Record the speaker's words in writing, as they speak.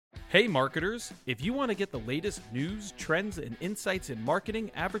Hey marketers, if you want to get the latest news, trends, and insights in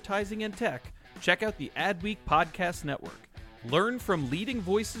marketing, advertising, and tech, check out the Adweek Podcast Network. Learn from leading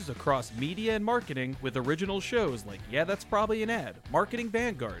voices across media and marketing with original shows like Yeah, That's Probably an Ad, Marketing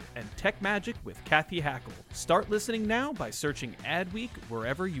Vanguard, and Tech Magic with Kathy Hackle. Start listening now by searching Adweek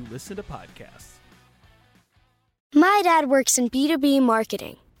wherever you listen to podcasts. My dad works in B2B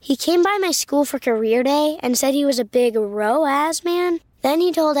marketing. He came by my school for career day and said he was a big ROAS man. Then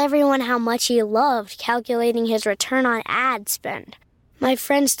he told everyone how much he loved calculating his return on ad spend. My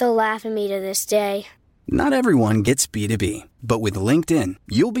friends still laugh at me to this day. Not everyone gets B2B, but with LinkedIn,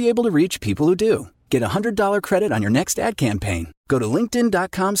 you'll be able to reach people who do. Get a $100 credit on your next ad campaign. Go to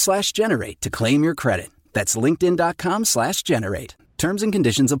linkedin.com/generate to claim your credit. That's linkedin.com/generate. Terms and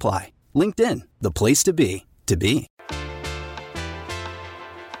conditions apply. LinkedIn, the place to be, to be.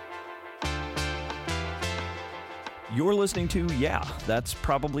 You're listening to Yeah, That's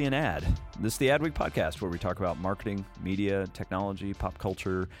Probably an Ad. This is the Adweek podcast where we talk about marketing, media, technology, pop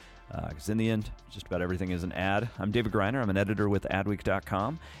culture, because in the end, just about everything is an ad. I'm David Greiner. I'm an editor with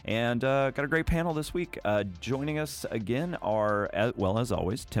Adweek.com, and got a great panel this week. Joining us again are, as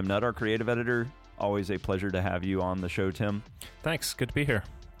always, Tim Nutt, our creative editor. Always a pleasure to have you on the show, Tim. Thanks. Good to be here.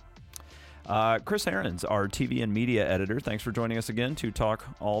 Chris Ahrens, our TV and media editor. Thanks for joining us again to talk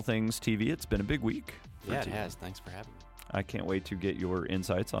all things TV. It's been a big week. Yeah, it has. Thanks for having me. I can't wait to get your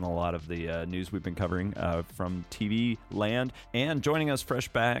insights on a lot of the news we've been covering from TV land. And joining us fresh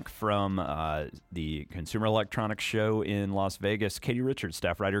back from the Consumer Electronics Show in Las Vegas, Katie Richards,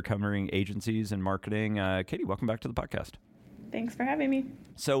 staff writer covering agencies and marketing. Katie, welcome back to the podcast. Thanks for having me.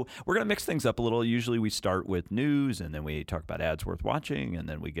 So we're going to mix things up a little. Usually we start with news, and then we talk about ads worth watching, and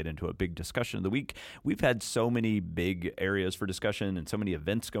then we get into a big discussion of the week. We've had so many big areas for discussion and so many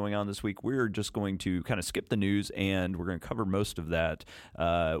events going on this week. We're just going to kind of skip the news, and we're going to cover most of that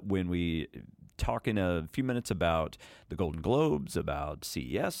when we talk in a few minutes about the Golden Globes, about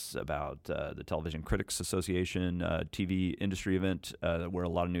CES, about the Television Critics Association TV industry event where a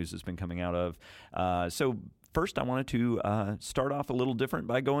lot of news has been coming out of. So first, I wanted to start off a little different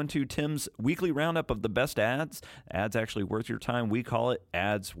by going to Tim's weekly roundup of the best ads. Ads actually worth your time. We call it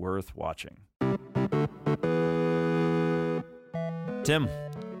Ads Worth Watching. Tim,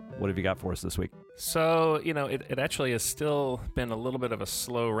 what have you got for us this week? So, it actually has still been a little bit of a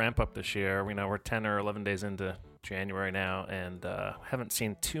slow ramp up this year. We're 10 or 11 days into January now, and haven't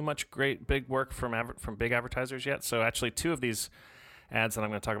seen too much great big work from big advertisers yet. So actually, two of these ads that I'm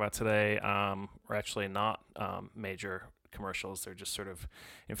going to talk about today are actually not major commercials. They're just sort of,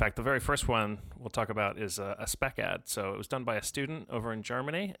 in fact, the very first one we'll talk about is a spec ad. So it was done by a student over in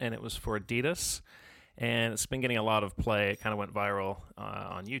Germany, and it was for Adidas, and it's been getting a lot of play. It kind of went viral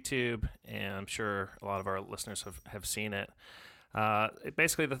on YouTube, and I'm sure a lot of our listeners have seen it.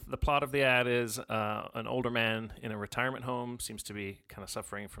 Basically, the plot of the ad is an older man in a retirement home seems to be kind of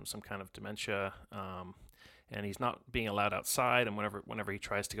suffering from some kind of dementia, and he's not being allowed outside, and whenever he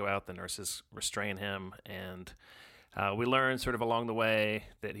tries to go out, the nurses restrain him, and we learn sort of along the way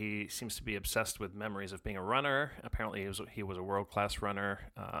that he seems to be obsessed with memories of being a runner. Apparently, he was a world-class runner,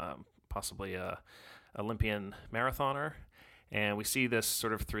 possibly a Olympian marathoner, and we see this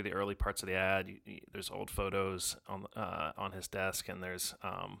sort of through the early parts of the ad. There's old photos on his desk, and there's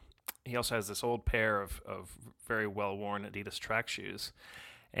he also has this old pair of very well-worn Adidas track shoes.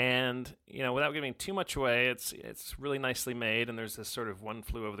 And, without giving too much away, it's really nicely made, and there's this sort of one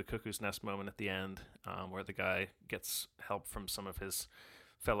flew over the cuckoo's nest moment at the end where the guy gets help from some of his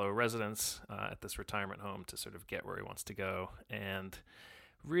fellow residents at this retirement home to sort of get where he wants to go. And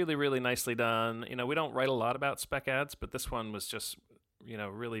really, really nicely done. We don't write a lot about spec ads, but this one was just,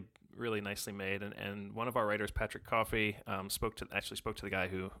 really, really nicely made. And one of our writers, Patrick Coffey, spoke to the guy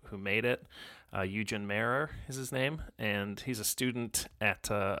who made it. Eugen Mehrer is his name, and he's a student at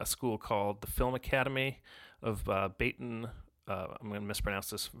a school called the Film Academy of Baton. I'm going to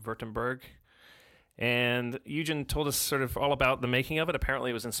mispronounce this, Württemberg. And Eugen told us sort of all about the making of it. Apparently,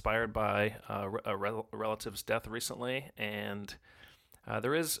 it was inspired by a relative's death recently, and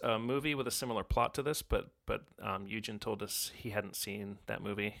there is a movie with a similar plot to this, but Eugen told us he hadn't seen that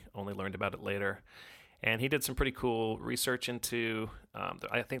movie, only learned about it later. And he did some pretty cool research into,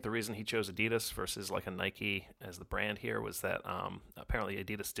 I think the reason he chose Adidas versus like a Nike as the brand here was that apparently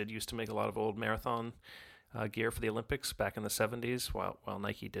Adidas did used to make a lot of old marathon gear for the Olympics back in the 70s, while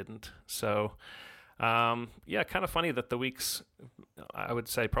Nike didn't. So, kind of funny that I would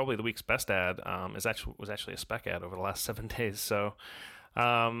say probably the week's best ad was actually a spec ad over the last 7 days. So,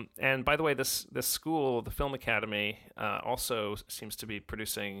 and by the way, this school, the Film Academy, also seems to be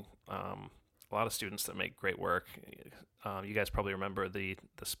producing a lot of students that make great work. You guys probably remember the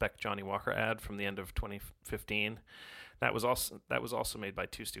Spec Johnny Walker ad from the end of 2015. That was also made by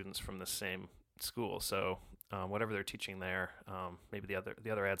 2 students from the same school. So whatever they're teaching there, maybe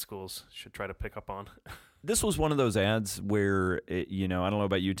the other ad schools should try to pick up on. This was one of those ads where, I don't know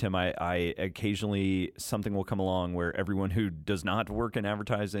about you, Tim, I occasionally something will come along where everyone who does not work in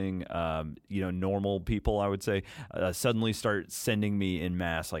advertising, normal people, I would say, suddenly start sending me en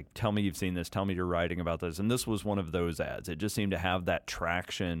masse, like, tell me you've seen this, tell me you're writing about this. And this was one of those ads. It just seemed to have that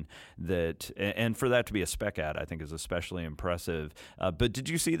traction and for that to be a spec ad, I think is especially impressive. But did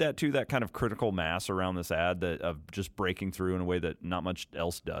you see that too, that kind of critical mass around this ad of just breaking through in a way that not much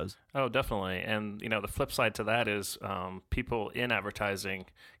else does? Oh, definitely. And, the flip side to that is people in advertising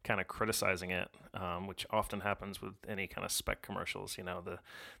kind of criticizing it, which often happens with any kind of spec commercials.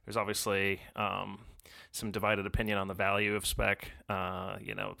 There's obviously some divided opinion on the value of spec.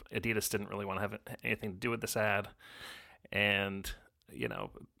 Adidas didn't really want to have anything to do with this ad. And,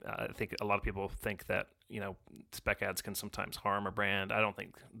 I think a lot of people think that, spec ads can sometimes harm a brand. I don't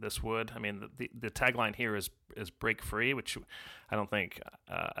think this would. I mean, the tagline here is break free, which I don't think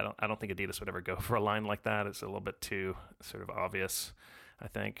Adidas would ever go for a line like that. It's a little bit too sort of obvious, I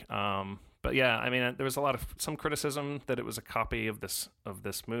think. But yeah, I mean, there was some criticism that it was a copy of this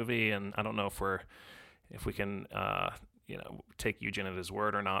movie, and I don't know if we can take Eugen at his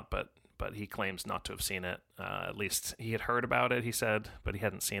word or not, but he claims not to have seen it. At least he had heard about it, he said, but he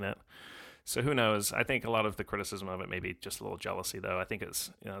hadn't seen it. So who knows? I think a lot of the criticism of it may be just a little jealousy, though. I think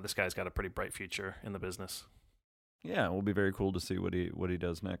it's this guy's got a pretty bright future in the business. Yeah, it will be very cool to see what he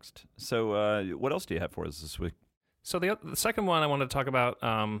does next. So what else do you have for us this week? So the second one I wanted to talk about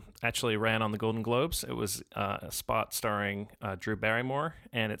actually ran on the Golden Globes. It was a spot starring Drew Barrymore,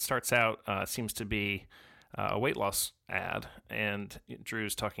 and it starts out seems to be a weight loss ad, and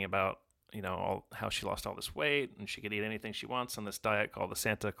Drew's talking about how she lost all this weight and she could eat anything she wants on this diet called the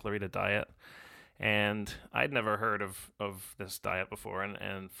Santa Clarita Diet. And I'd never heard of this diet before,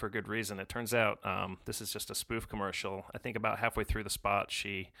 and for good reason. It turns out this is just a spoof commercial. I think about halfway through the spot,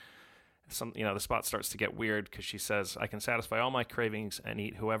 the spot starts to get weird because she says, "I can satisfy all my cravings and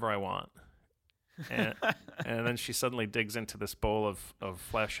eat whoever I want." And then she suddenly digs into this bowl of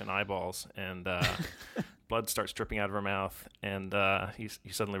flesh and eyeballs, and blood starts dripping out of her mouth, and you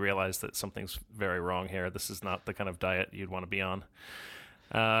suddenly realize that something's very wrong here. This is not the kind of diet you'd want to be on.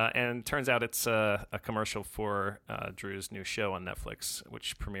 And it turns out it's a commercial for Drew's new show on Netflix,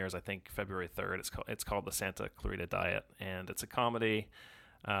 which premieres, I think, February 3rd. It's called the Santa Clarita Diet, and it's a comedy.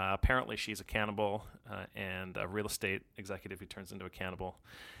 Apparently she's a cannibal and a real estate executive who turns into a cannibal.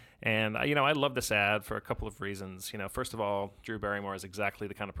 And, I love this ad for a couple of reasons. First of all, Drew Barrymore is exactly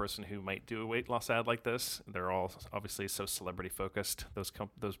the kind of person who might do a weight loss ad like this. They're all obviously so celebrity-focused,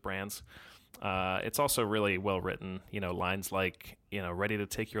 those brands. It's also really well-written, lines like, ready to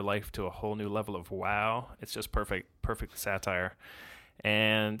take your life to a whole new level of wow. It's just perfect satire.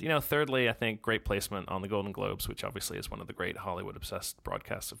 And, thirdly, I think great placement on the Golden Globes, which obviously is one of the great Hollywood-obsessed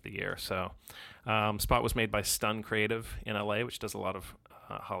broadcasts of the year. So spot was made by Stun Creative in LA, which does a lot of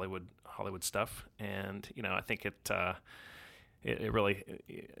Hollywood stuff, and I think it really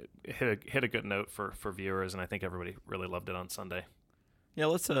hit a good note for viewers, and I think everybody really loved it on Sunday. Yeah,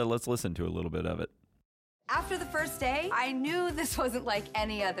 let's listen to a little bit of it. After the first day, I knew this wasn't like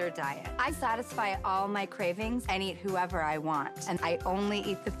any other diet. I satisfy all my cravings and eat whoever I want, and I only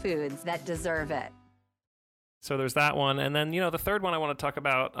eat the foods that deserve it. So there's that one. And then, the third one I want to talk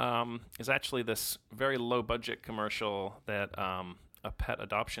about is actually this very low-budget commercial that a pet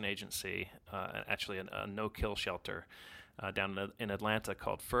adoption agency, actually a no-kill shelter down in Atlanta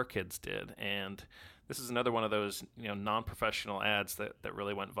called Fur Kids did. And this is another one of those, non-professional ads that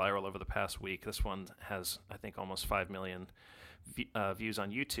really went viral over the past week. This one has, I think, almost 5 million views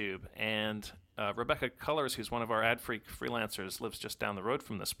on YouTube. And Rebecca Cullors, who's one of our Ad Freak freelancers, lives just down the road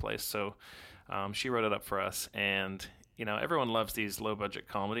from this place. So she wrote it up for us. And everyone loves these low-budget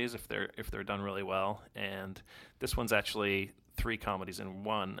comedies if they're done really well. And this one's actually 3 comedies in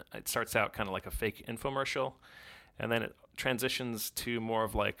one. It starts out kind of like a fake infomercial, and then it transitions to more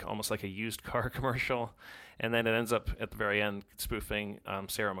of almost like a used car commercial, and then it ends up at the very end spoofing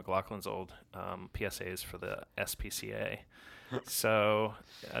Sarah McLachlan's old PSAs for the SPCA. So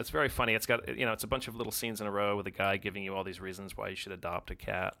it's very funny. It's got it's a bunch of little scenes in a row with a guy giving you all these reasons why you should adopt a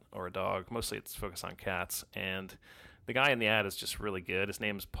cat or a dog. Mostly it's focused on cats, and the guy in the ad is just really good. His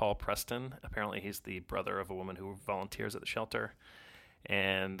name is Paul Preston. Apparently he's the brother of a woman who volunteers at the shelter.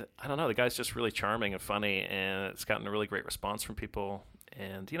 And I don't know, the guy's just really charming and funny, and it's gotten a really great response from people.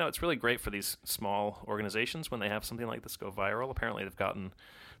 And, it's really great for these small organizations when they have something like this go viral. Apparently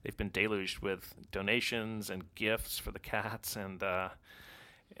they've been deluged with donations and gifts for the cats, and they're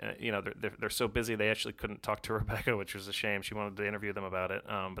so busy they actually couldn't talk to Rebecca, which was a shame. She wanted to interview them about it,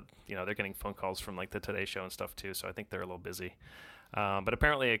 but they're getting phone calls from like the Today Show and stuff too, so I think they're a little busy. But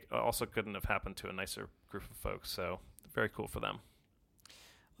apparently it also couldn't have happened to a nicer group of folks, so very cool for them.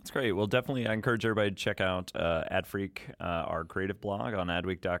 That's great. Well, definitely I encourage everybody to check out AdFreak, our creative blog on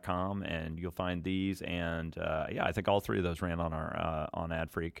adweek.com, and you'll find these. And I think all three of those ran on our on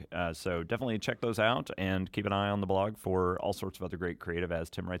AdFreak. So definitely check those out and keep an eye on the blog for all sorts of other great creative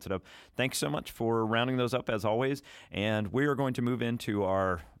as Tim writes it up. Thanks so much for rounding those up as always. And we are going to move into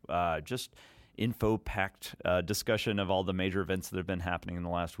our just info-packed discussion of all the major events that have been happening in the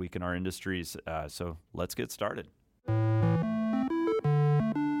last week in our industries. So let's get started.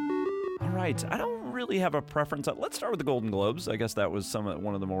 Right. I don't really have a preference. Let's start with the Golden Globes. I guess that was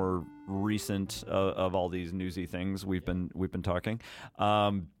one of the more recent of all these newsy things we've been talking.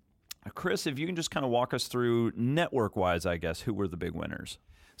 Chris, if you can just kind of walk us through network-wise, I guess, who were the big winners?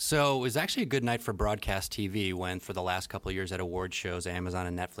 So it was actually a good night for broadcast TV when, for the last couple of years at award shows, Amazon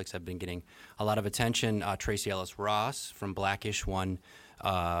and Netflix have been getting a lot of attention. Tracee Ellis Ross from Black-ish won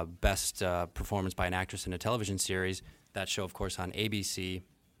Best Performance by an Actress in a Television Series. That show, of course, on ABC.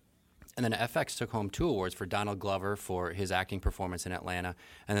 And then FX took home 2 awards for Donald Glover for his acting performance in Atlanta,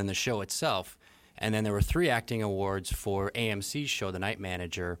 and then the show itself. And then there were 3 acting awards for AMC's show, The Night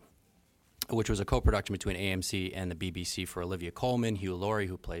Manager, which was a co-production between AMC and the BBC, for Olivia Colman, Hugh Laurie,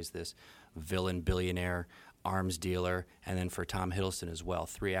 who plays this villain billionaire arms dealer, and then for Tom Hiddleston as well.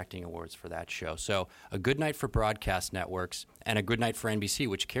 3 acting awards for that show. So a good night for broadcast networks and a good night for NBC,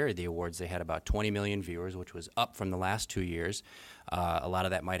 which carried the awards. They had about 20 million viewers, which was up from the last 2 years. A lot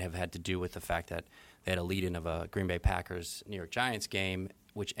of that might have had to do with the fact that they had a lead-in of a Green Bay Packers-New York Giants game,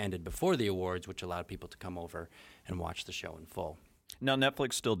 which ended before the awards, which allowed people to come over and watch the show in full. Now,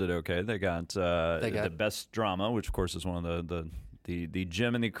 Netflix still did okay. They got the best drama, which, of course, is one of the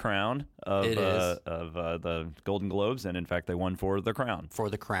gem and the crown of the Golden Globes, and in fact, they won for The Crown. For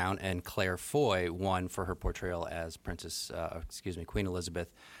The Crown, and Claire Foy won for her portrayal as Queen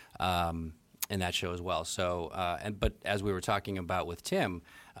Elizabeth in that show as well. So, but as we were talking about with Tim,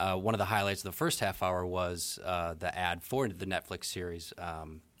 one of the highlights of the first half hour was the ad for the Netflix series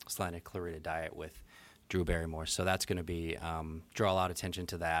Slanted Clarita Diet with Drew Barrymore. So that's going to be draw a lot of attention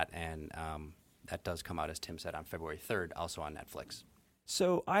to that, and that does come out, as Tim said, on February 3rd, also on Netflix.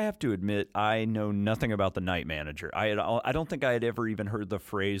 So I have to admit, I know nothing about The Night Manager. I don't think I had ever even heard the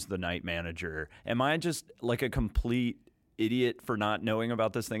phrase The Night Manager. Am I just like a complete idiot for not knowing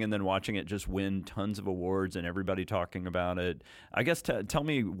about this thing and then watching it just win tons of awards and everybody talking about it? I guess tell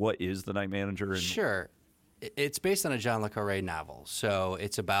me, what is The Night Manager? Sure. It's based on a John le Carré novel. So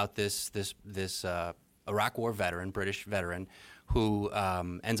it's about this Iraq War veteran, British veteran, who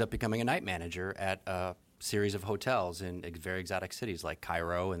ends up becoming a night manager at a series of hotels in very exotic cities like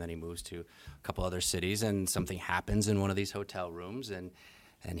Cairo, and then he moves to a couple other cities, and something happens in one of these hotel rooms, and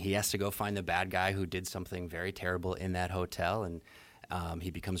he has to go find the bad guy who did something very terrible in that hotel, and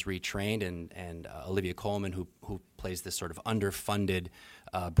he becomes retrained, and Olivia Colman, who plays this sort of underfunded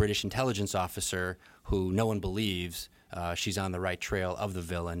British intelligence officer who no one believes she's on the right trail of the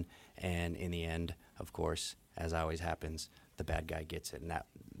villain, and in the end, of course, as always happens, the bad guy gets it, and that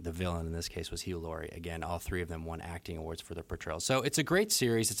the villain in this case was Hugh Laurie. Again, all 3 of them won acting awards for their portrayal. So it's a great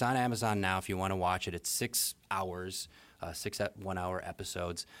series. It's on Amazon now if you want to watch it. It's 6 hours, 6 1-hour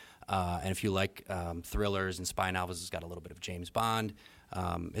episodes. And if you like thrillers and spy novels, it's got a little bit of James Bond.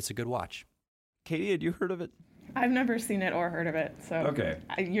 It's a good watch. Katie, had you heard of it? I've never seen it or heard of it, so okay.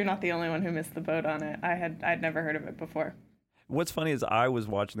 You're not the only one who missed the boat on it. I'd never heard of it before. What's funny is I was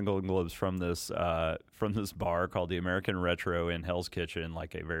watching the Golden Globes from this bar called the American Retro in Hell's Kitchen,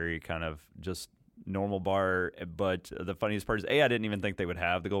 like a very kind of just normal bar. But the funniest part is, I didn't even think they would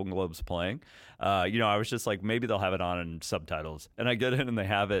have the Golden Globes playing. I was just like, maybe they'll have it on in subtitles. And I get in and they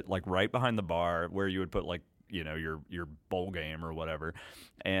have it like right behind the bar where you would put like, your bowl game or whatever.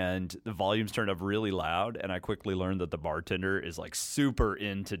 And the volume's turned up really loud, and I quickly learned that the bartender is like super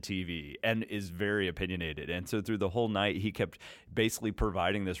into TV and is very opinionated. And so through the whole night, he kept basically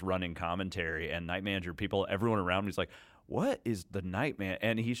providing this running commentary, and Night Manager people, everyone around me is like, what is The Night Man?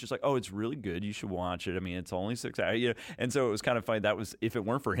 And he's just like, oh, it's really good. You should watch it. I mean, it's only 6 hours. And so it was kind of funny. That was, if it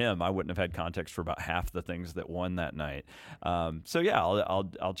weren't for him, I wouldn't have had context for about half the things that won that night. So yeah,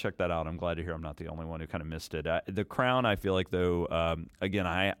 I'll check that out. I'm glad to hear I'm not the only one who kind of missed it. The Crown, I feel like though, again,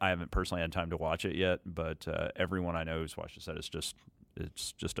 I haven't personally had time to watch it yet, but everyone I know who's watched it said it's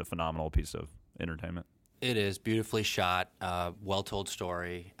just a phenomenal piece of entertainment. It is beautifully shot, well-told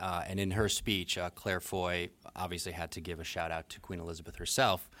story, and in her speech, Claire Foy obviously had to give a shout-out to Queen Elizabeth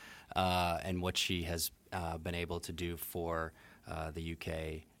herself and what she has been able to do for the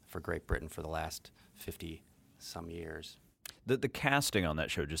UK, for Great Britain for the last 50-some years. The casting on that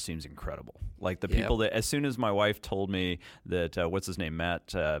show just seems incredible. Like the people that, as soon as my wife told me that, what's his name,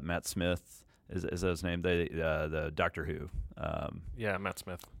 Matt Smith, is that his name? The Doctor Who. Yeah, Matt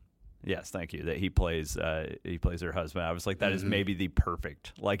Smith. Yes, thank you. That he plays her husband. I was like, that is maybe the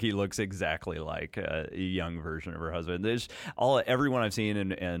perfect. Like he looks exactly like a young version of her husband. There's everyone I've seen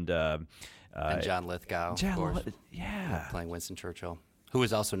and John Lithgow, of course, playing Winston Churchill, who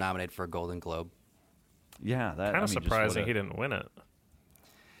was also nominated for a Golden Globe. Yeah, that kind of surprising he didn't win it.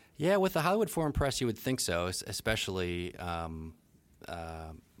 Yeah, with the Hollywood Foreign Press, you would think so, especially.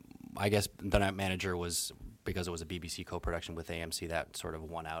 I guess The Night Manager was, because it was a BBC co-production with AMC, that sort of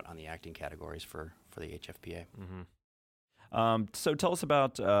won out on the acting categories for the HFPA. Mm-hmm. So tell us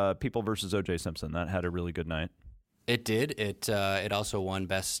about People vs. O.J. Simpson. That had a really good night. It did. It also won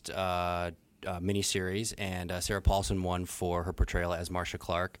Best miniseries, and Sarah Paulson won for her portrayal as Marcia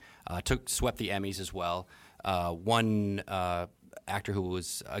Clark. Swept the Emmys as well. One actor who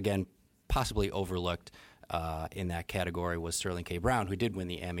was, again, possibly overlooked in that category was Sterling K. Brown, who did win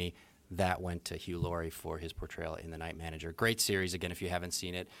the Emmy. That went to Hugh Laurie for his portrayal in The Night Manager. Great series, again, if you haven't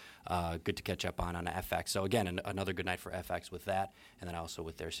seen it. Good to catch up on FX. So, again, another good night for FX with that, and then also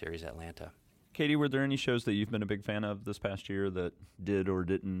with their series Atlanta. Katie, were there any shows that you've been a big fan of this past year that did or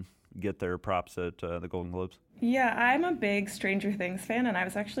didn't get their props at the Golden Globes? Yeah, I'm a big Stranger Things fan, and I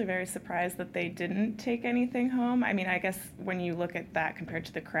was actually very surprised that they didn't take anything home. I mean, I guess when you look at that compared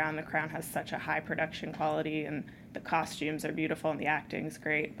to The Crown has such a high production quality, and the costumes are beautiful, and the acting's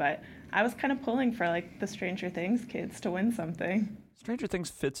great, but I was kind of pulling for, like, the Stranger Things kids to win something. Stranger Things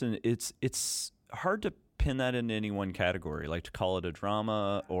fits in. It's hard to pin that into any one category, like to call it a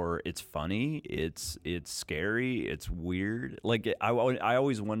drama or it's funny, it's scary, it's weird. Like I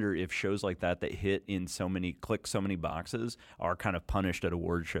always wonder if shows like that hit in click so many boxes are kind of punished at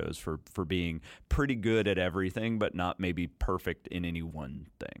award shows for being pretty good at everything but not maybe perfect in any one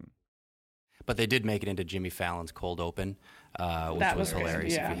thing. But they did make it into Jimmy Fallon's Cold Open, which was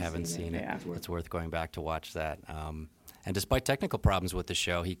hilarious. If you haven't seen it, it's worth going back to watch that. And despite technical problems with the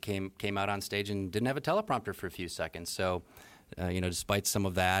show, he came out on stage and didn't have a teleprompter for a few seconds. So, despite some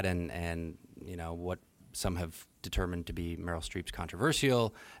of that and what some have determined to be Meryl Streep's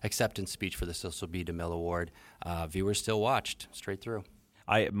controversial acceptance speech for the Cecil B. DeMille Award, viewers still watched straight through.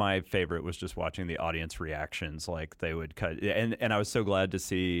 My favorite was just watching the audience reactions. Like they would cut, and I was so glad to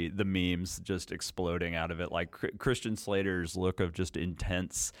see the memes just exploding out of it. Like Christian Slater's look of just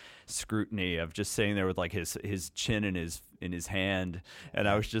intense scrutiny of just sitting there with like his chin in his hand, and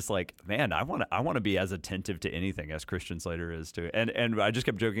I was just like, man, I want to be as attentive to anything as Christian Slater is to. And I just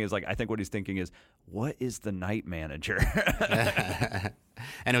kept joking. Is like, I think what he's thinking is, what is The Night Manager?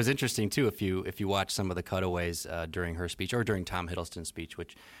 And it was interesting too if you watch some of the cutaways during her speech or during Tom Hiddleston's speech,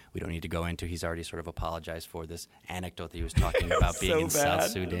 which we don't need to go into. He's already sort of apologized for this anecdote that he was talking about being in South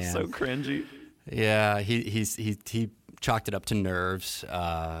Sudan. So cringy. Yeah, he chalked it up to nerves.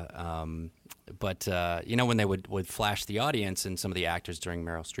 But when they would flash the audience and some of the actors during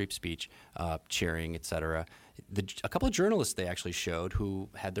Meryl Streep's speech, cheering, etc., a couple of journalists they actually showed who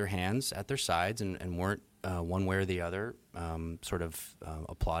had their hands at their sides and weren't one way or the other sort of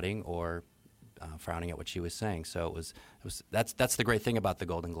applauding or frowning at what she was saying. So that's the great thing about the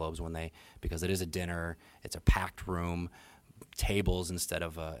Golden Globes because it is a dinner, it's a packed room, tables instead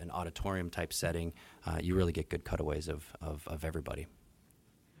of an auditorium type setting. You really get good cutaways of everybody.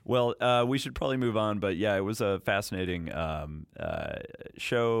 Well, we should probably move on, but yeah, it was a fascinating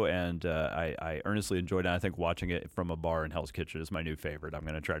show, and I earnestly enjoyed it. I think watching it from a bar in Hell's Kitchen is my new favorite. I'm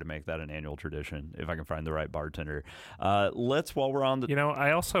going to try to make that an annual tradition if I can find the right bartender. While we're on the...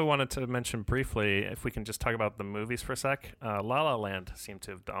 I also wanted to mention briefly, if we can just talk about the movies for a sec, La La Land seemed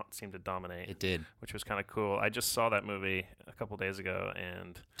to dominate. It did. Which was kind of cool. I just saw that movie a couple days ago,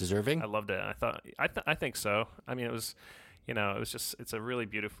 and... Deserving? I loved it. I think so. I mean, it was... it's a really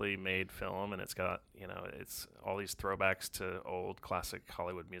beautifully made film, and it's got, it's all these throwbacks to old classic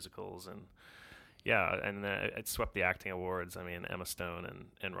Hollywood musicals, and it swept the acting awards. I mean, Emma Stone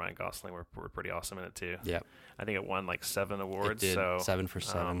and Ryan Gosling were pretty awesome in it too. Yeah, I think it won like 7 awards. It did. So 7 for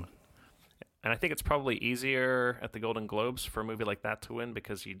 7. And I think it's probably easier at the Golden Globes for a movie like that to win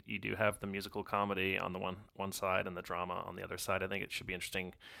because you do have the musical comedy on the one side and the drama on the other side. I think it should be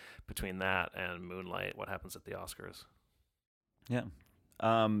interesting between that and Moonlight, what happens at the Oscars. Yeah.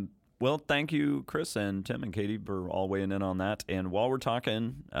 Well, thank you, Chris and Tim and Katie, for all weighing in on that. And while we're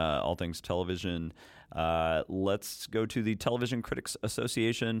talking all things television, let's go to the Television Critics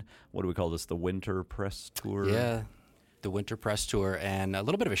Association. What do we call this? The Winter Press Tour? Yeah, the Winter Press Tour. And a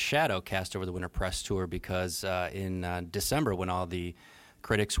little bit of a shadow cast over the Winter Press Tour because in December, when all the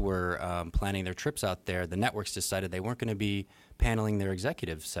critics were planning their trips out there, the networks decided they weren't going to be paneling their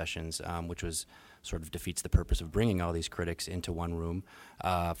executive sessions, which was sort of defeats the purpose of bringing all these critics into one room.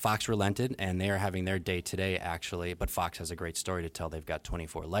 Fox relented, and they are having their day today, actually. But Fox has a great story to tell. They've got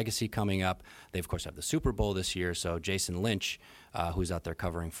 24 Legacy coming up. They, of course, have the Super Bowl this year. So Jason Lynch, who's out there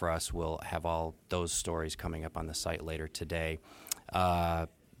covering for us, will have all those stories coming up on the site later today.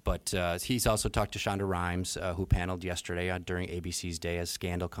 But he's also talked to Shonda Rhimes, who paneled yesterday during ABC's Day as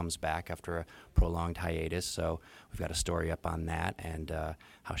Scandal comes back after a prolonged hiatus. So we've got a story up on that and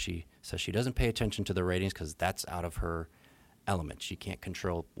how she says she doesn't pay attention to the ratings because that's out of her element. She can't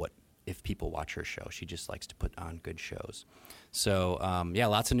control if people watch her show. She just likes to put on good shows. So,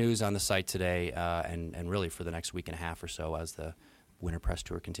 lots of news on the site today and really for the next week and a half or so as the Winter Press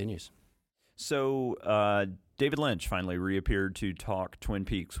Tour continues. So David Lynch finally reappeared to talk Twin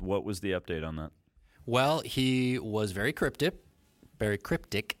Peaks. What was the update on that? Well, he was very cryptic,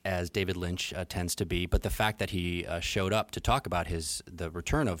 as David Lynch tends to be. But the fact that he showed up to talk about the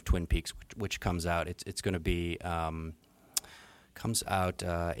return of Twin Peaks, which comes out, it's going to be comes out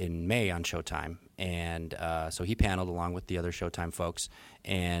in May on Showtime, and so he paneled along with the other Showtime folks,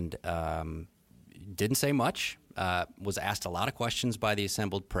 and didn't say much. Was asked a lot of questions by the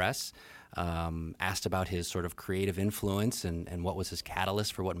assembled press. Asked about his sort of creative influence and what was his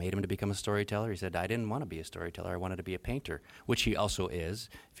catalyst for what made him to become a storyteller. He said, I didn't want to be a storyteller. I wanted to be a painter, which he also is.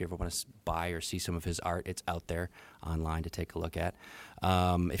 If you ever want to buy or see some of his art, it's out there online to take a look at.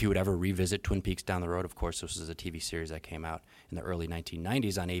 If he would ever revisit Twin Peaks down the road, of course, this is a TV series that came out in the early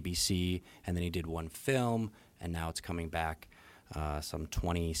 1990s on ABC, and then he did one film, and now it's coming back some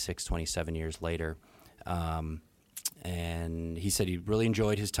 26, 27 years later. And he said he really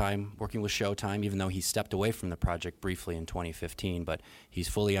enjoyed his time working with Showtime, even though he stepped away from the project briefly in 2015. But he's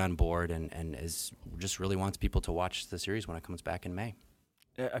fully on board and just really wants people to watch the series when it comes back in May.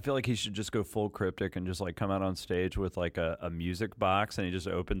 I feel like he should just go full cryptic and just like come out on stage with like a music box, and he just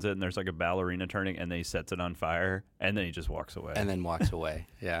opens it and there's like a ballerina turning, and then he sets it on fire, and then he just walks away. And then walks away,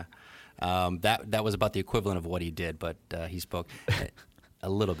 yeah. That was about the equivalent of what he did, but he spoke a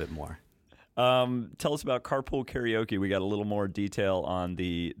little bit more. Tell us about Carpool Karaoke. We got a little more detail on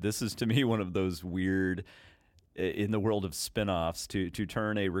this is to me one of those weird, in the world of spinoffs, to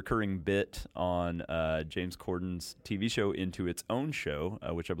turn a recurring bit on James Corden's TV show into its own show,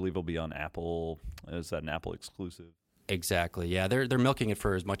 which I believe will be on Apple. Is that an Apple exclusive? Exactly. Yeah, they're milking it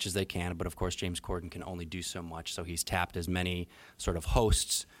for as much as they can, but of course James Corden can only do so much. So he's tapped as many sort of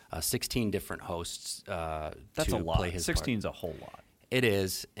hosts, 16 different hosts. That's a lot. Play his 16's a whole lot. It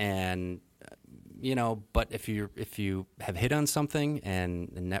is, and but if you have hit on something,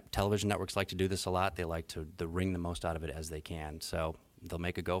 and television networks like to do this a lot, they like to wring the most out of it as they can. So they'll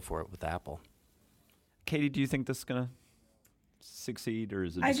make a go for it with Apple. Katie, do you think this is going to succeed, or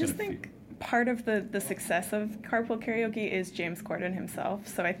is it? I just think part of the success of Carpool Karaoke is James Corden himself.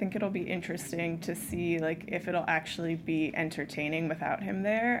 So I think it'll be interesting to see if it'll actually be entertaining without him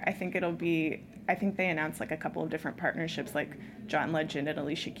there. I think they announced a couple of different partnerships, like John Legend and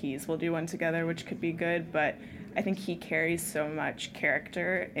Alicia Keys will do one together, which could be good. But I think he carries so much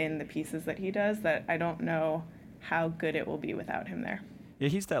character in the pieces that he does that I don't know how good it will be without him there. Yeah,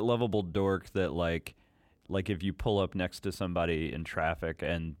 he's that lovable dork that like if you pull up next to somebody in traffic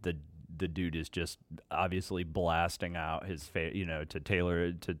and the dude is just obviously blasting out his to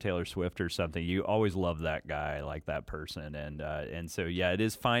Taylor Swift or something, you always love that guy, like that person, and so yeah, it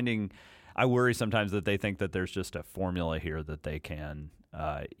is finding. I worry sometimes that they think that there's just a formula here that they can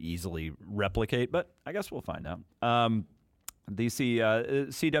easily replicate, but I guess we'll find out. The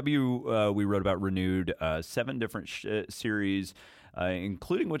CW we wrote about renewed 7 different series.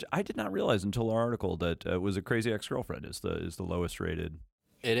 Including, which I did not realize until our article, that was A Crazy Ex-Girlfriend is the lowest rated.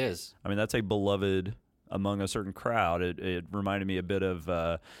 It is. I mean, that's a beloved among a certain crowd. It reminded me a bit of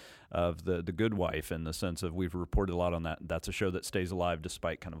the Good Wife in the sense of we've reported a lot on that. That's a show that stays alive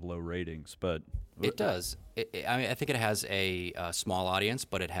despite kind of low ratings. But it does. I think it has a small audience,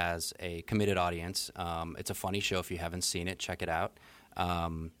 but it has a committed audience. It's a funny show. If you haven't seen it, check it out.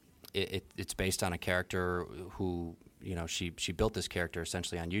 It's based on a character who. She built this character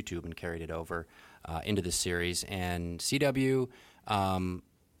essentially on YouTube and carried it over into this series. And CW,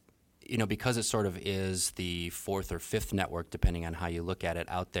 because it sort of is the fourth or fifth network, depending on how you look at it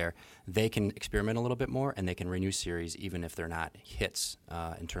out there, they can experiment a little bit more, and they can renew series even if they're not hits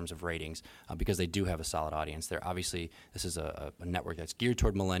in terms of ratings, because they do have a solid audience. This is a network that's geared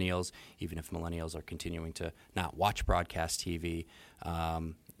toward millennials, even if millennials are continuing to not watch broadcast TV.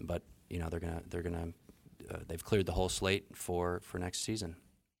 But they've cleared the whole slate for next season.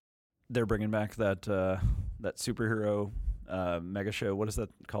 They're bringing back that superhero mega show. What is that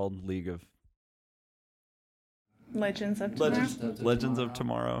called? League of Legends of Tomorrow. Legends of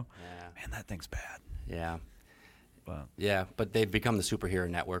Tomorrow. Yeah. Man, that thing's bad. Yeah. Wow. Yeah, but they've become the superhero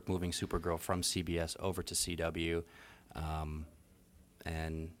network, moving Supergirl from CBS over to CW,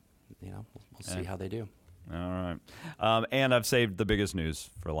 and we'll see how they do. All right. And I've saved the biggest news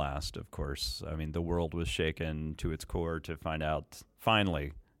for last, of course. I mean, the world was shaken to its core to find out,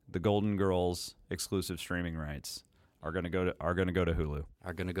 finally, the Golden Girls exclusive streaming rights are going to go to Hulu. Are going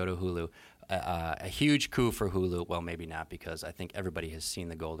to go to Hulu. A huge coup for Hulu. Well, maybe not, because I think everybody has seen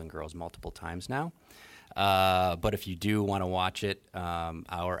the Golden Girls multiple times now. But if you do want to watch it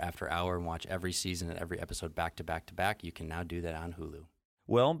hour after hour and watch every season and every episode back to back to back, you can now do that on Hulu.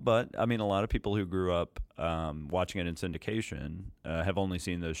 Well, but I mean, a lot of people who grew up watching it in syndication have only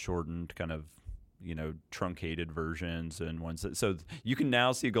seen those shortened kind of, truncated versions and ones that. So you can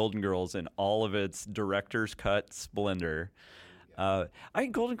now see Golden Girls in all of its director's cut splendor. I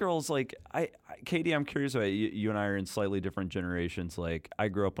think Golden Girls, Katie, I'm curious about you and I are in slightly different generations. Like, I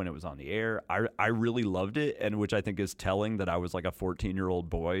grew up when it was on the air. I really loved it, and which I think is telling that I was like a 14-year-old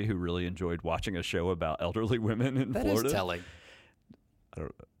boy who really enjoyed watching a show about elderly women in Florida. That is telling. I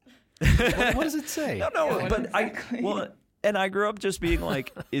don't know. What does it say? No, Yeah, but exactly. and I grew up just being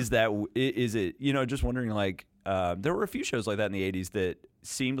like, is it, just wondering, like, there were a few shows like that in the 80s that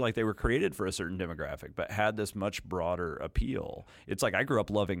seemed like they were created for a certain demographic, but had this much broader appeal. It's like I grew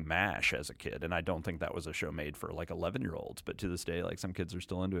up loving MASH as a kid, and I don't think that was a show made for like 11-year-olds, but to this day, like, some kids are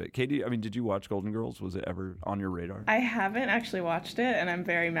still into it. Katie, I mean, did you watch Golden Girls? Was it ever on your radar? I haven't actually watched it, and I'm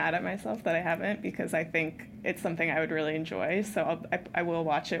very mad at myself that I haven't, because I think it's something I would really enjoy. So I will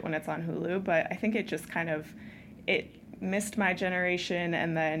watch it when it's on Hulu, but I think it just it missed my generation,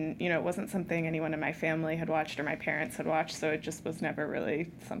 and then it wasn't something anyone in my family had watched or my parents had watched, so it just was never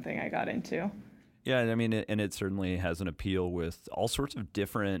really something I got into. Yeah, I mean, it certainly has an appeal with all sorts of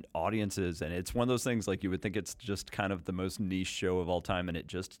different audiences, and it's one of those things, like, you would think it's just kind of the most niche show of all time, and it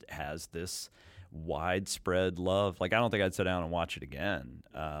just has this widespread love. Like, I don't think I'd sit down and watch it again,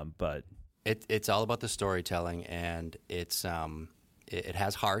 but it's all about the storytelling, and it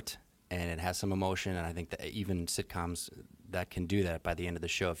has heart. And it has some emotion, and I think that even sitcoms that can do that by the end of the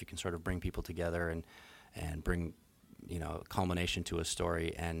show, if you can sort of bring people together and bring culmination to a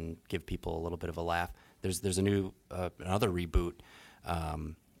story and give people a little bit of a laugh. There's a new another reboot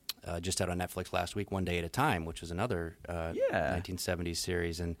just out on Netflix last week, One Day at a Time, which is another 1970s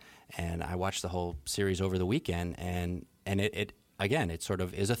series, and I watched the whole series over the weekend, and it again, it sort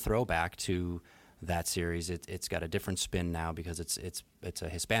of is a throwback to that series. It's got a different spin now because it's a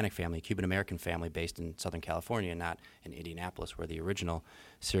Hispanic family, a Cuban-American family based in Southern California, not in Indianapolis where the original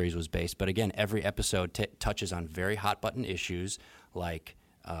series was based. But again, every episode touches on very hot-button issues like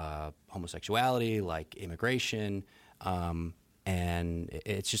homosexuality, like immigration, and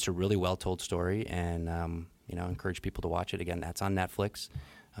it's just a really well-told story, and encourage people to watch it. Again, that's on Netflix,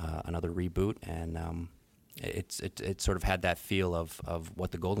 another reboot, and it sort of had that feel of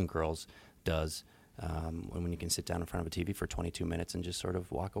what the Golden Girls does when you can sit down in front of a TV for 22 minutes and just sort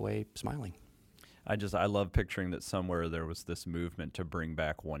of walk away smiling. I love picturing that somewhere there was this movement to bring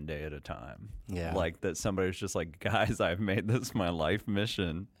back One Day at a Time. Yeah. Like that somebody was just like, guys, I've made this my life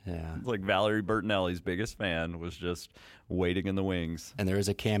mission. Yeah. It's like Valerie Bertinelli's biggest fan was just waiting in the wings. And there is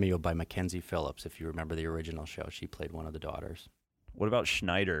a cameo by Mackenzie Phillips, if you remember the original show. She played one of the daughters. What about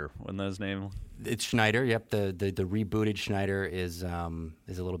Schneider? Wasn't that his name? It's Schneider. Yep. The rebooted Schneider is a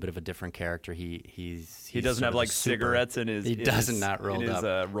little bit of a different character. He doesn't have like cigarettes in his. He doesn't not rolled in his,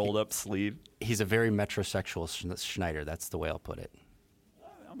 up. Rolled up sleeve. He's a very metrosexual Schneider. That's the way I'll put it.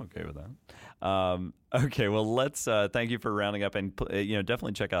 I'm okay with that. Okay, well, let's thank you for rounding up, and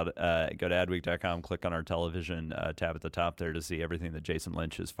definitely check out go to adweek.com, click on our television tab at the top there to see everything that Jason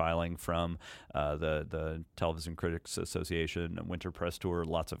Lynch is filing from the Television Critics Association Winter Press Tour.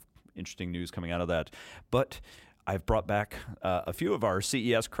 Lots of interesting news coming out of that. But I've brought back a few of our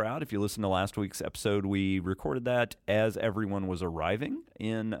CES crowd. If you listen to last week's episode, we recorded that as everyone was arriving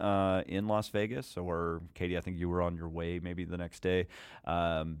in Las Vegas. Or Katie, I think you were on your way maybe the next day.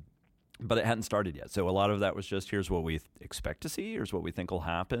 but it hadn't started yet. So a lot of that was just, here's what we expect to see, here's what we think will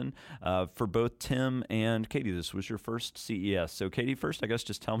happen. For both Tim and Katie, this was your first CES. So Katie, first, I guess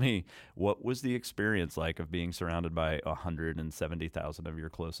just tell me, what was the experience like of being surrounded by 170,000 of your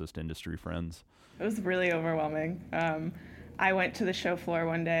closest industry friends? It was really overwhelming. I went to the show floor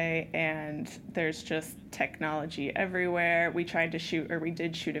one day and there's just technology everywhere. We did shoot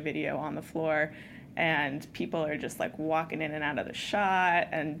a video on the floor, and people are just like walking in and out of the shot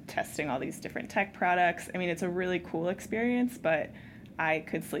and testing all these different tech products. I mean, it's a really cool experience, but I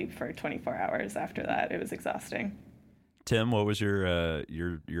could sleep for 24 hours after that. It was exhausting. Tim, what was your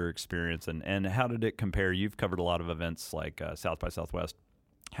experience, and how did it compare? You've covered a lot of events like South by Southwest.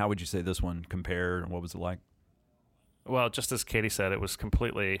 How would you say this one compared, and what was it like? Well, just as Katie said, it was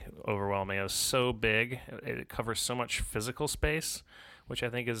completely overwhelming. It was so big. It covers so much physical space, which I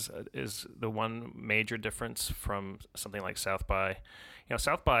think is the one major difference from something like South by.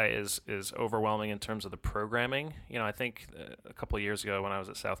 South by is overwhelming in terms of the programming. I think a couple of years ago when I was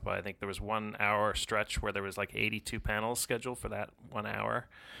at South by, I think there was 1 hour stretch where there was like 82 panels scheduled for that 1 hour.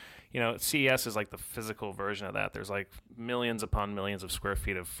 CES is like the physical version of that. There's like millions upon millions of square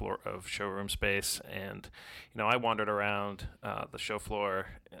feet of showroom space, and I wandered around the show floor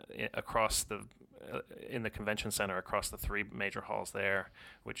across in the convention center across the 3 major halls there,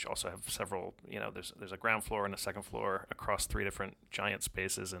 which also have several. There's a ground floor and a second floor across 3 different giant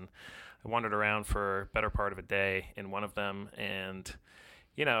spaces, and I wandered around for a better part of a day in one of them, and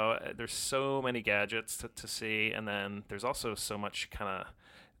there's so many gadgets to see, and then there's also so much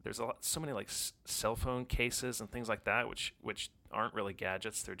so many like cell phone cases and things like that, which aren't really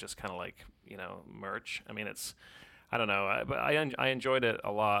gadgets. They're just kind of like, merch. I mean, I don't know, but I enjoyed it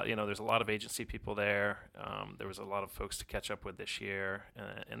a lot. There's a lot of agency people there. There was a lot of folks to catch up with this year,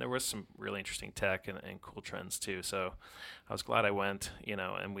 and there was some really interesting tech and cool trends too. So I was glad I went,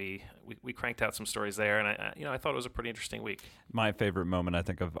 and we cranked out some stories there, and I thought it was a pretty interesting week. My favorite moment, I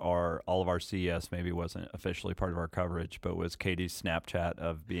think, of all of our CES maybe wasn't officially part of our coverage, but was Katie's Snapchat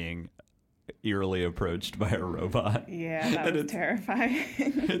of being eerily approached by a robot. Yeah, that was terrifying.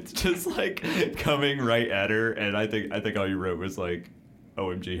 It's just like coming right at her, and I think all you wrote was like,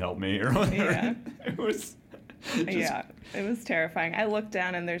 "OMG, help me," or whatever. Yeah. It was. It was terrifying. I looked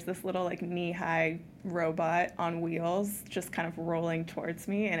down and there's this little like knee-high robot on wheels just kind of rolling towards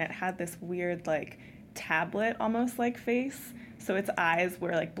me, and it had this weird like tablet almost like face. So its eyes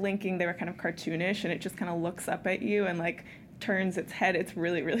were like blinking. They were kind of cartoonish, and it just kind of looks up at you and like turns its head. It's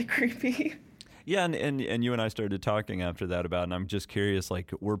really, really creepy. Yeah, and you and I started talking after that about, and I'm just curious,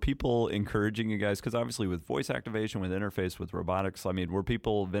 like, were people encouraging you guys, because obviously with voice activation, with interface, with robotics, I mean, were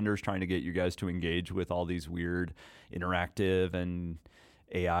vendors trying to get you guys to engage with all these weird interactive and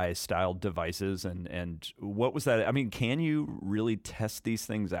AI-style devices, and what was that? I mean, can you really test these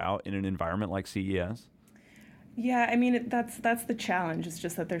things out in an environment like CES? Yeah, I mean, that's the challenge. It's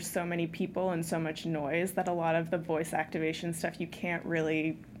just that there's so many people and so much noise that a lot of the voice activation stuff you can't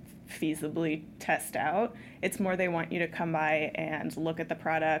really feasibly test out. It's more they want you to come by and look at the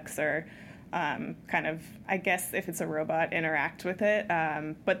products or kind of, I guess if it's a robot, interact with it.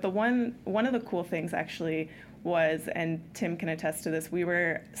 But one of the cool things actually was, and Tim can attest to this,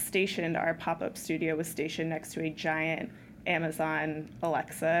 our pop-up studio was stationed next to a giant Amazon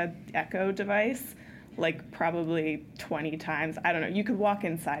Alexa Echo device, like probably 20 times. I don't know. You could walk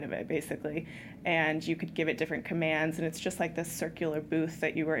inside of it, basically, and you could give it different commands, and it's just like this circular booth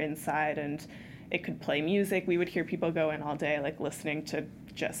that you were inside, and it could play music. We would hear people go in all day, like listening to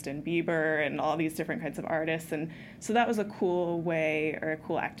Justin Bieber and all these different kinds of artists, and so that was a cool way, or a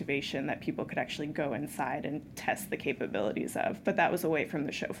cool activation that people could actually go inside and test the capabilities of, but that was away from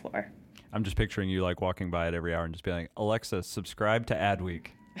the show floor. I'm just picturing you like walking by it every hour and just being like, Alexa, subscribe to Adweek.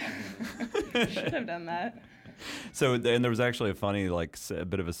 Should have done that. So, and there was actually a funny, like, a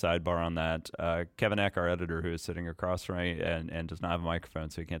bit of a sidebar on that. Kevin Eck, our editor, who is sitting across from me and does not have a microphone,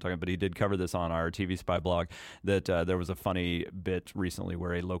 so he can't talk, but he did cover this on our TV Spy blog, that there was a funny bit recently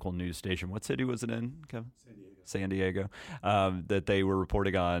where a local news station, what city was it in, Kevin? San Diego, that they were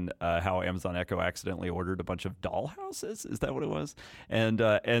reporting on how Amazon Echo accidentally ordered a bunch of dollhouses. Is that what it was? And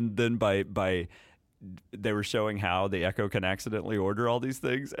then by they were showing how the Echo can accidentally order all these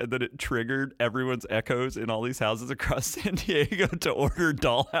things, and then it triggered everyone's Echoes in all these houses across San Diego to order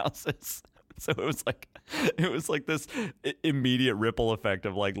dollhouses. So it was like this immediate ripple effect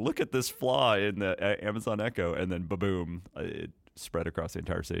of like, look at this flaw in the Amazon Echo, and then ba-boom, spread across the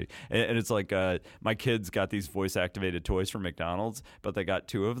entire city. And it's like my kids got these voice-activated toys from McDonald's, but they got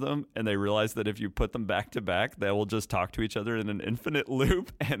 2 of them, and they realized that if you put them back to back, they will just talk to each other in an infinite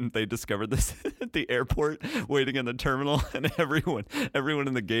loop. And they discovered this at the airport, waiting in the terminal, and everyone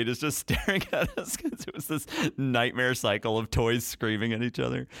in the gate is just staring at us because it was this nightmare cycle of toys screaming at each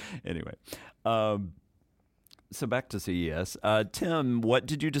other. Anyway, so back to CES. Tim, what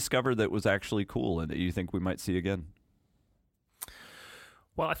did you discover that was actually cool and that you think we might see again?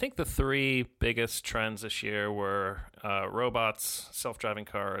 Well, I think the 3 biggest trends this year were robots, self-driving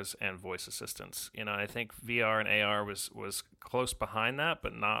cars, and voice assistants. I think VR and AR was close behind that,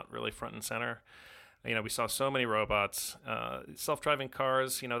 but not really front and center. We saw so many robots, self-driving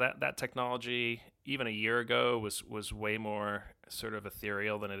cars. That technology even a year ago was way more sort of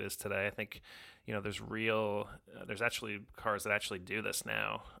ethereal than it is today. I think there's actually cars that actually do this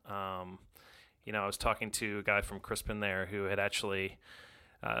now. I was talking to a guy from Crispin there who had actually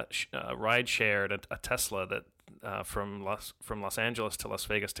ride shared a Tesla that from Los Angeles to Las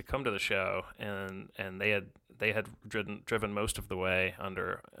Vegas to come to the show, and they had driven most of the way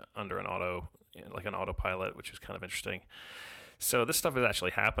under an autopilot, which was kind of interesting. So this stuff is actually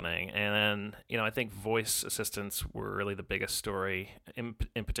happening, and then I think voice assistants were really the biggest story. In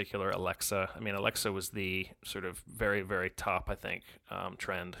particular, Alexa. Alexa was the sort of very, very top, I think,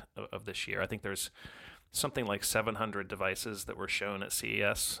 trend of this year. I think there's something like 700 devices that were shown at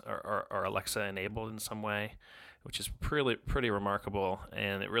CES are Alexa enabled in some way, which is pretty remarkable,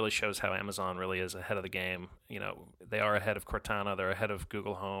 and it really shows how Amazon really is ahead of the game. They are ahead of Cortana, they're ahead of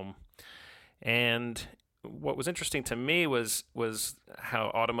Google Home, and what was interesting to me was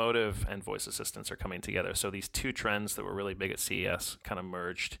how automotive and voice assistants are coming together. So these 2 trends that were really big at CES kind of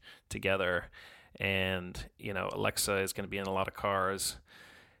merged together, and Alexa is going to be in a lot of cars.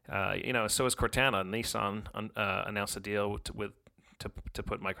 So is Cortana. Nissan announced a deal to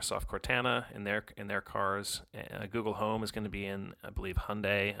put Microsoft Cortana in their cars. Google Home is going to be in, I believe,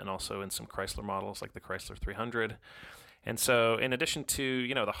 Hyundai, and also in some Chrysler models like the Chrysler 300. And so, in addition to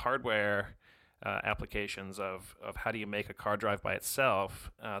the hardware applications of how do you make a car drive by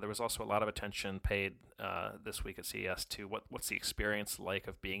itself, there was also a lot of attention paid this week at CES to what's the experience like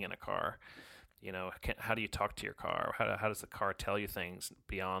of being in a car. How do you talk to your car? How does the car tell you things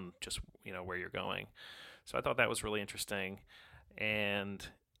beyond just where you're going? So I thought that was really interesting. And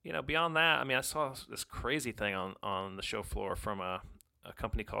beyond that, I saw this crazy thing on the show floor from a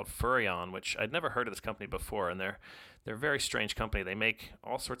company called Furrion, which I'd never heard of this company before, and they're a very strange company. They make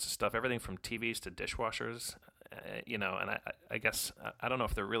all sorts of stuff, everything from TVs to dishwashers, and I guess I don't know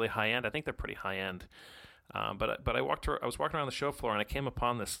if they're really high end. I think they're pretty high end. But I was walking around the show floor, and I came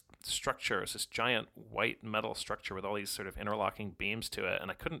upon this structure. It's this giant white metal structure with all these sort of interlocking beams to it,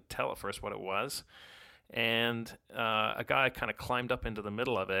 and I couldn't tell at first what it was. And a guy kind of climbed up into the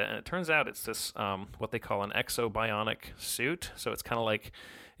middle of it, and it turns out it's this what they call an exobionic suit. So it's kind of like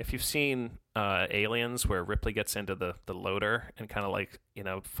if you've seen Aliens, where Ripley gets into the loader and kind of like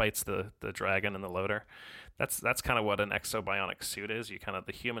fights the dragon in the loader. That's kind of what an exobionic suit is.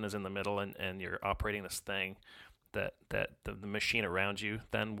 The human is in the middle, and you're operating this thing that the machine around you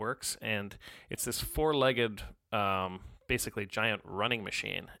then works, and it's this 4-legged, basically giant running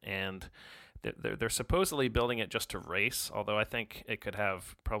machine, and they're supposedly building it just to race, although I think it could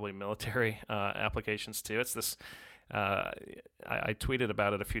have probably military applications too. It's this. I tweeted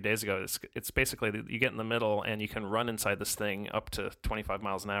about it a few days ago. It's basically you get in the middle and you can run inside this thing up to 25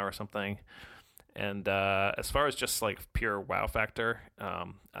 miles an hour or something. And as far as just like pure wow factor,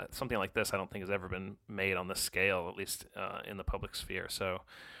 something like this I don't think has ever been made on this scale, at least in the public sphere. So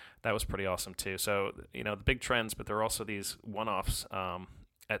that was pretty awesome too. So the big trends, but there are also these one-offs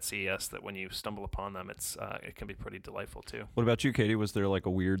at CES that when you stumble upon them, it can be pretty delightful too. What about you, Katie? Was there like a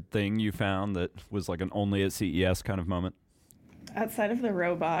weird thing you found that was like an only at CES kind of moment? Outside of the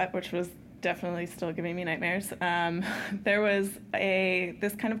robot, which was definitely still giving me nightmares, there was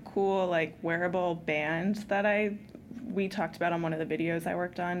this kind of cool like wearable band that we talked about on one of the videos I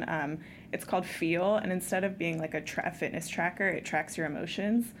worked on. It's called Feel, and instead of being like a fitness tracker, it tracks your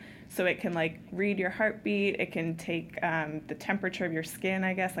emotions. So it can like read your heartbeat, it can take the temperature of your skin,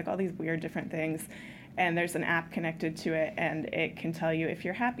 I guess, like all these weird different things. And there's an app connected to it, and it can tell you if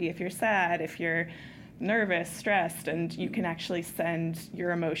you're happy, if you're sad, if you're nervous, stressed, and you can actually send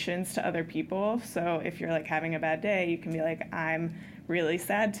your emotions to other people. So if you're like having a bad day, you can be like, I'm really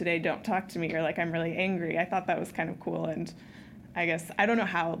sad today, don't talk to me, or like I'm really angry. I thought that was kind of cool, and I guess I don't know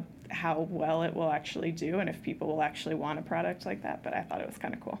how well it will actually do and if people will actually want a product like that, but I thought it was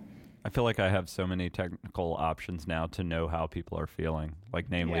kind of cool. I feel like I have so many technical options now to know how people are feeling,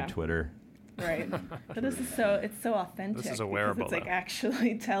 like namely Twitter. Right. But it's so authentic. This is a wearable. It's like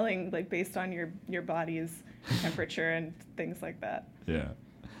actually telling, like, based on your body's temperature and things like that. Yeah.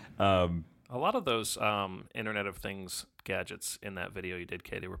 A lot of those Internet of Things gadgets in that video you did,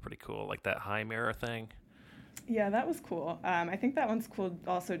 Katie, were pretty cool. Like that high mirror thing. Yeah, that was cool. I think that one's cool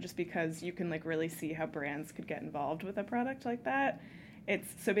also just because you can like really see how brands could get involved with a product like that.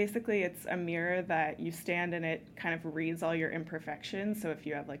 Basically it's a mirror that you stand in, it kind of reads all your imperfections. So if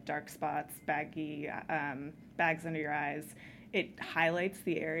you have like dark spots, baggy bags under your eyes, it highlights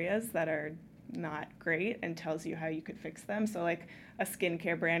the areas that are not great and tells you how you could fix them. So like a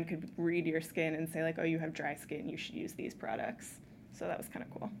skincare brand could read your skin and say like, oh, you have dry skin, you should use these products. So that was kind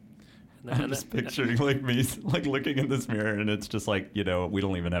of cool. I'm just picturing like me like looking in this mirror and it's just like, we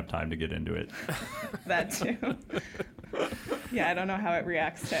don't even have time to get into it. That too. Yeah, I don't know how it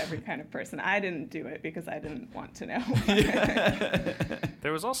reacts to every kind of person. I didn't do it because I didn't want to know.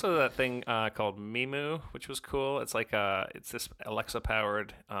 There was also that thing called Mimu, which was cool. It's like it's this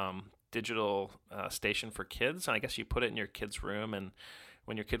Alexa-powered digital station for kids. And I guess you put it in your kid's room, and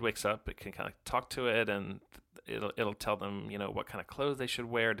when your kid wakes up, it can kind of talk to it, and it'll tell them, what kind of clothes they should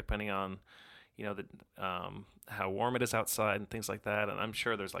wear depending on, how warm it is outside and things like that. And I'm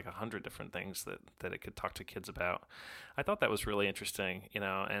sure there's like 100 different things that it could talk to kids about. I thought that was really interesting,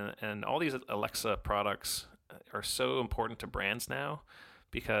 and all these Alexa products are so important to brands now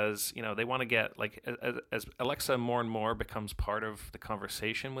because, they want to get like, as Alexa more and more becomes part of the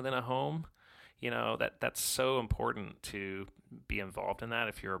conversation within a home, that's so important to be involved in that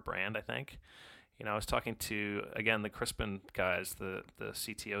if you're a brand, I think. I was talking to, again, the Crispin guys, the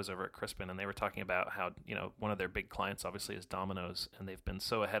CTOs over at Crispin, and they were talking about how, one of their big clients obviously is Domino's, and they've been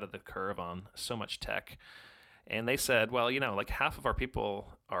so ahead of the curve on so much tech. And they said, well, like half of our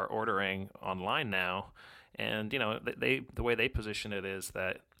people are ordering online now, and, the way they position it is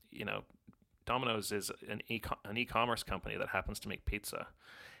that, Domino's is an e-commerce company that happens to make pizza.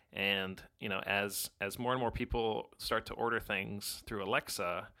 And, as more and more people start to order things through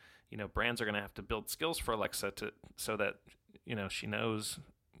Alexa, brands are going to have to build skills for Alexa so that, she knows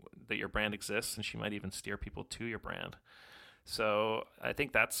that your brand exists, and she might even steer people to your brand. So I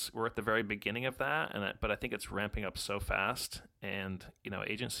think we're at the very beginning of that, but I think it's ramping up so fast. And, a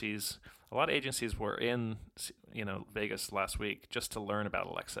lot of agencies were in, Vegas last week just to learn about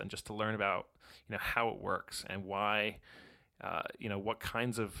Alexa and just to learn about, how it works and why, what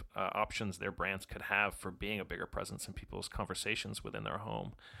kinds of options their brands could have for being a bigger presence in people's conversations within their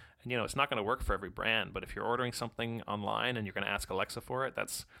home. And, it's not going to work for every brand, but if you're ordering something online and you're going to ask Alexa for it,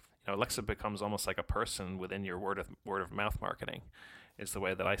 that's, Alexa becomes almost like a person within your word of mouth marketing is the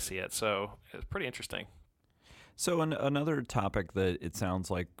way that I see it. So it's pretty interesting. So another topic that it sounds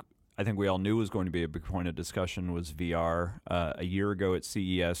like I think we all knew was going to be a big point of discussion was VR. A year ago at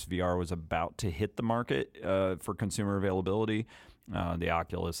CES, VR was about to hit the market for consumer availability. The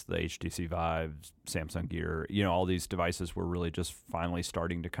Oculus, the HTC Vive, Samsung Gear, all these devices were really just finally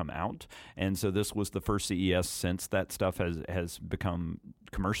starting to come out. And so this was the first CES since that stuff has become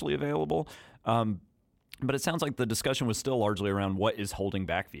commercially available. But it sounds like the discussion was still largely around what is holding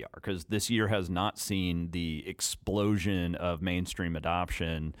back VR, because this year has not seen the explosion of mainstream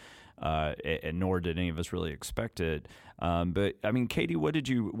adoption, and nor did any of us really expect it. But I mean, Katie, what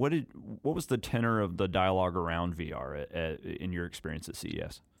was the tenor of the dialogue around VR in your experience at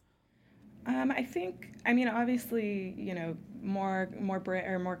CES? Obviously,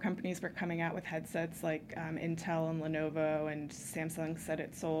 more companies were coming out with headsets like Intel and Lenovo, and Samsung said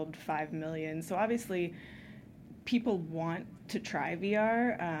it sold 5 million. So obviously, people want to try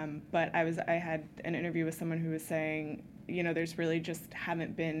VR. But I had an interview with someone who was saying, there's really just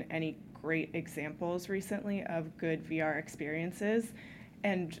haven't been any great examples recently of good VR experiences.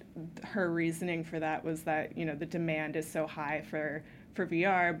 And her reasoning for that was that, the demand is so high for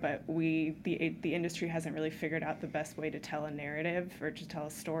VR, but the industry hasn't really figured out the best way to tell a narrative or to tell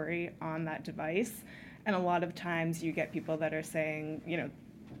a story on that device. And a lot of times you get people that are saying,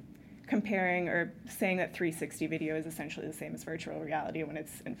 comparing or saying that 360 video is essentially the same as virtual reality when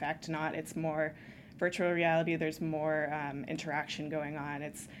it's in fact not. It's more virtual reality, there's more interaction going on.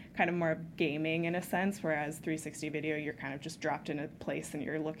 It's kind of more gaming in a sense, whereas 360 video, you're kind of just dropped in a place and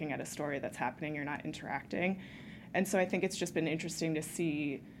you're looking at a story that's happening, you're not interacting. And so I think it's just been interesting to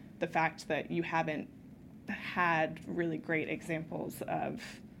see the fact that you haven't had really great examples of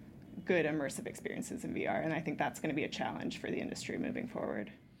good immersive experiences in VR, and I think that's going to be a challenge for the industry moving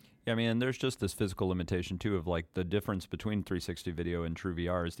forward. Yeah, I mean, there's just this physical limitation, too, of like the difference between 360 video and true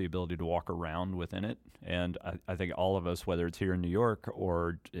VR is the ability to walk around within it. And I think all of us, whether it's here in New York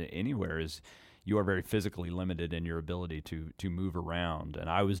or anywhere, is you are very physically limited in your ability to move around. And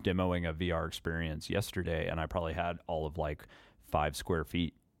I was demoing a VR experience yesterday, and I probably had all of like 5 square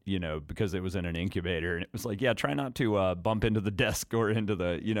feet, because it was in an incubator, and it was like, yeah, try not to bump into the desk or into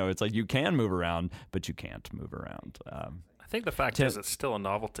the, it's like you can move around, but you can't move around. I think the fact is it's still a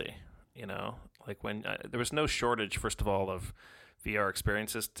novelty, like when there was no shortage, first of all, of VR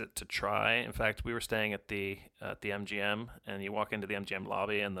experiences to try. In fact, we were staying at the MGM, and you walk into the MGM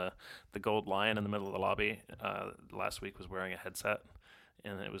lobby, and the gold lion in the middle of the lobby last week was wearing a headset.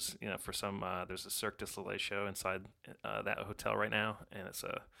 And it was, for some, there's a Cirque du Soleil show inside that hotel right now, and it's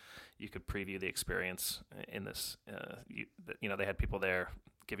you could preview the experience in this. They had people there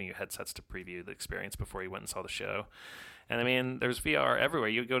giving you headsets to preview the experience before you went and saw the show. And I mean, there's VR everywhere.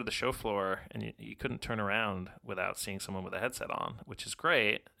 You go to the show floor, and you couldn't turn around without seeing someone with a headset on, which is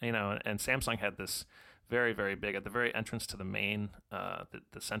great. And Samsung had this very, very big at the very entrance to the main,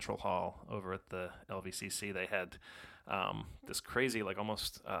 the central hall over at the LVCC. They had this crazy, like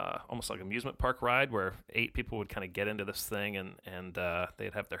almost like amusement park ride where 8 people would kind of get into this thing, and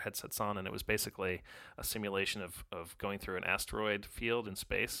they'd have their headsets on, and it was basically a simulation of going through an asteroid field in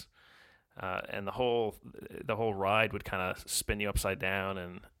space. And the whole ride would kind of spin you upside down,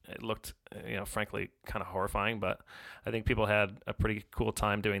 and it looked, frankly, kind of horrifying. But I think people had a pretty cool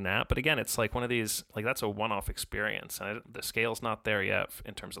time doing that. But again, it's like one of these, like that's a one-off experience, and the scale's not there yet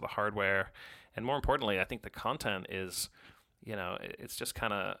in terms of the hardware. And more importantly, I think the content is, it's just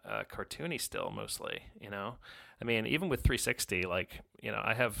kind of cartoony still, mostly. I mean, even with 360, like,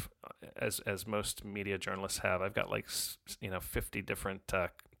 I have, as most media journalists have, I've got like, 50 different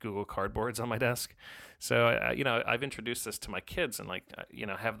Google Cardboards on my desk. So, I've introduced this to my kids and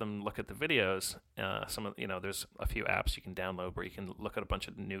have them look at the videos. There's a few apps you can download where you can look at a bunch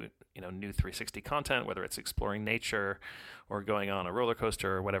of new 360 content, whether it's exploring nature or going on a roller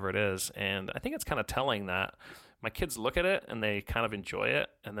coaster or whatever it is. And I think it's kind of telling that my kids look at it and they kind of enjoy it,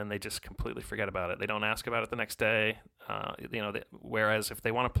 and then they just completely forget about it. They don't ask about it the next day. Whereas if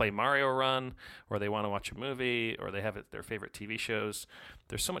they want to play Mario Run, or they want to watch a movie, or they have their favorite TV shows,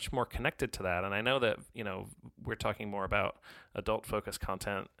 there's so much more connected to that. And I know that, we're talking more about adult-focused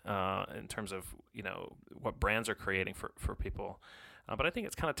content in terms of, what brands are creating for people. But I think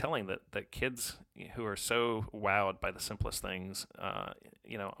it's kind of telling that kids who are so wowed by the simplest things,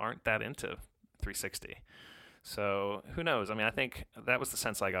 aren't that into 360. So who knows? I mean, I think that was the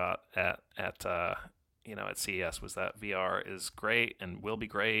sense I got at CES, was that VR is great and will be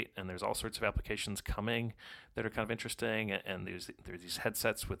great, and there's all sorts of applications coming that are kind of interesting, and there's these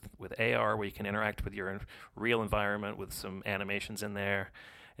headsets with AR where you can interact with your real environment with some animations in there,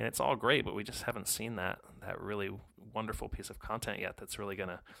 and it's all great, but we just haven't seen that really wonderful piece of content yet that's really going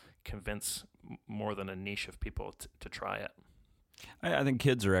to convince more than a niche of people to try it. I think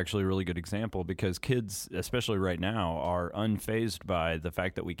kids are actually a really good example, because kids, especially right now, are unfazed by the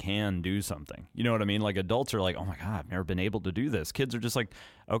fact that we can do something. You know what I mean? Like adults are like, oh my God, I've never been able to do this. Kids are just like,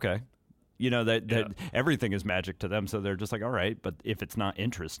 okay. That everything is magic to them, so they're just like, all right. But if it's not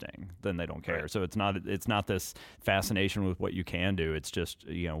interesting, then they don't care. Right. So it's not this fascination with what you can do. It's just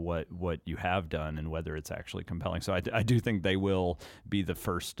what you have done and whether it's actually compelling. So I do think they will be the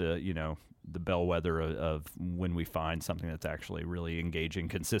first the bellwether of when we find something that's actually really engaging,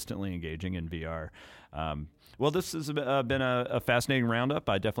 consistently engaging in VR. Well, this has been a fascinating roundup.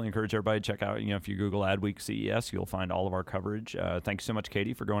 I definitely encourage everybody to check out, if you Google Adweek CES, you'll find all of our coverage. Thanks so much,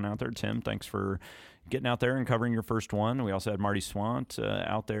 Katie, for going out there. Tim, thanks for getting out there and covering your first one. We also had Marty Swant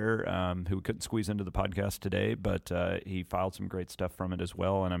out there who couldn't squeeze into the podcast today, but he filed some great stuff from it as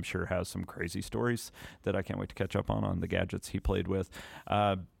well, and I'm sure has some crazy stories that I can't wait to catch up on the gadgets he played with.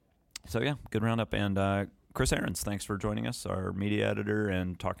 So, yeah, good roundup. And Chris Ahrens, thanks for joining us, our media editor,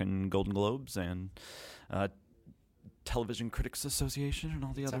 and talking Golden Globes and Television Critics Association and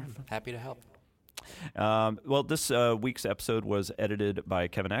all the other. Happy to help. Well, this week's episode was edited by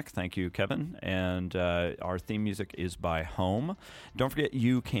Kevin Eck. Thank you, Kevin. And our theme music is by Home. Don't forget,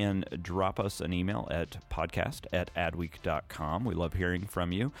 you can drop us an email at podcast@adweek.com. We love hearing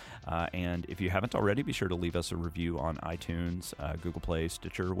from you. And if you haven't already, be sure to leave us a review on iTunes, Google Play,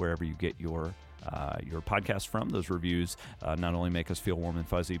 Stitcher, wherever you get your podcast from. Those reviews not only make us feel warm and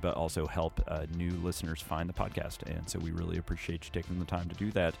fuzzy, but also help new listeners find the podcast. And so we really appreciate you taking the time to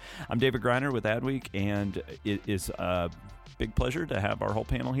do that. I'm David Greiner with Adweek, and it is a big pleasure to have our whole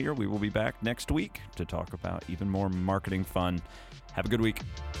panel here. We will be back next week to talk about even more marketing fun. Have a good week.